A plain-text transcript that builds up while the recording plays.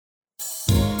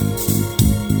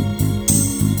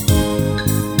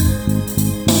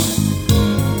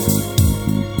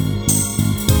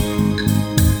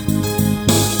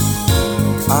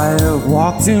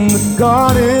walked in the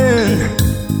garden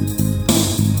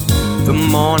the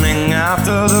morning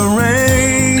after the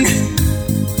rain.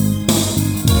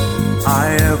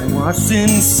 I have watched in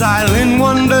silent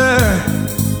wonder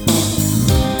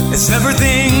as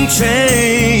everything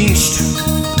changed.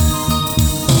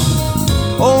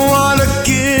 Oh, what a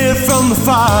gift from the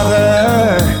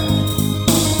Father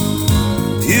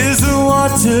is the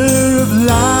water of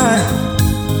life,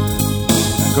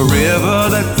 like a river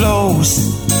that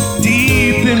flows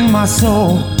deep in my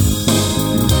soul.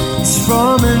 It's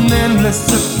from an endless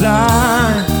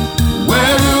supply.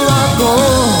 Where do I go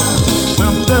when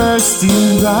I'm thirsty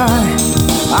and dry?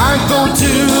 I go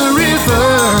to the river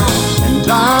and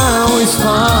I always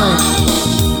find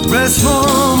rest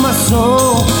for my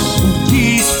soul and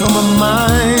peace for my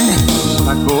mind.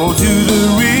 I go to the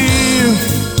river.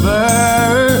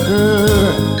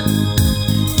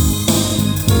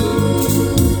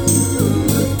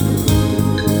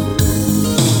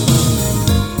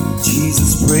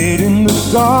 Jesus prayed in the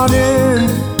garden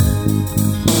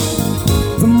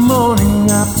the morning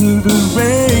after the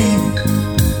rain.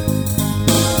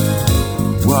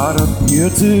 What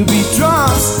appeared to be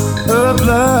drops of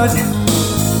blood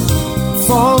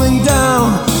falling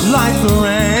down like the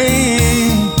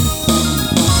rain.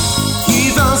 He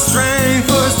found strength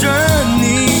for his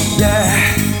journey, yeah.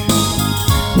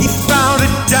 He found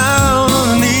it down on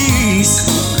the knees.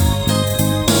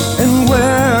 And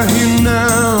where he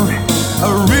now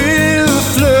a river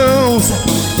flows,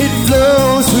 it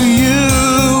flows for you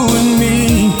and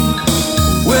me.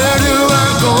 Where do I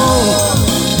go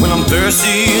when I'm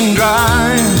thirsty and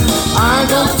dry? I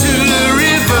go to the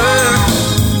river,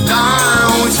 I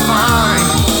always find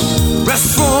rest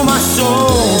for my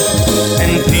soul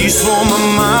and peace for my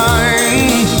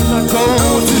mind. I go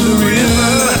to the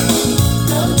river,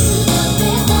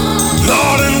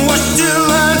 Lord, and what do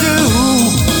I do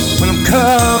when I'm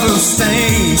covered with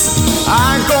stains?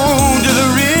 I go to the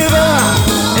river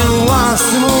and wash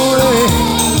them away.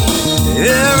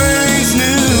 Everything's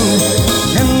new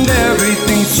and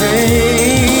everything's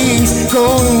changed. Go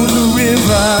to the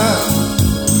river,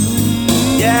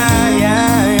 yeah,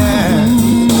 yeah, yeah.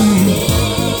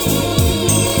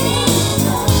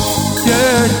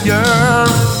 Yeah, yeah.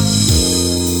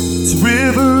 It's a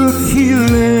river of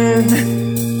healing.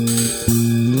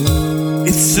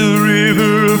 It's a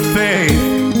river of faith.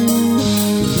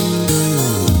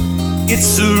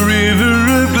 It's a river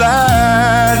of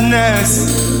gladness.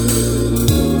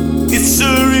 It's a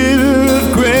river of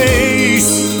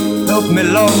grace. Help me,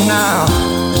 Lord, now.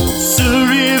 It's a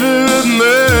river of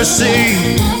mercy.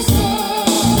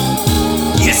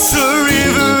 It's a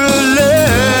river of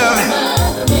love.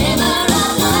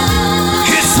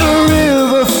 It's a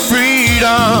river of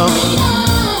freedom.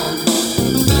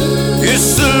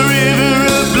 It's a river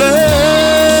of blood.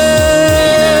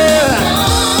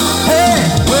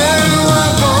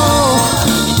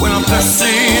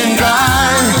 Thirsty and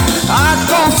dry, I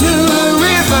go to the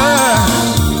river.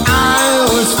 I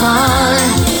always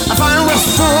find rest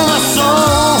for my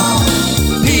soul,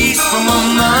 peace for my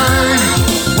mind.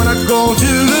 When I go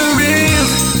to the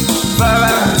river,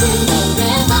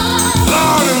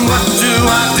 Lord, and what do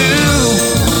I do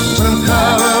when I'm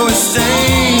covered with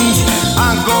stains?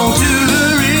 I go to the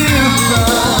river,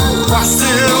 wash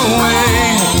it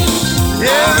away.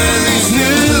 Everything's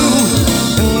new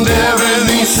and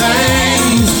everything's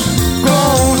changed. Go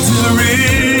to the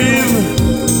river,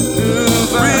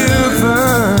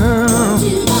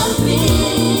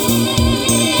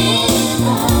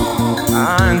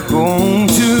 I'm going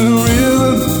to the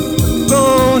river, go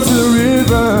to the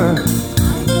river.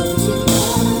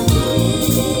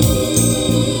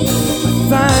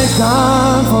 Thank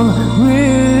God for the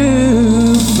river.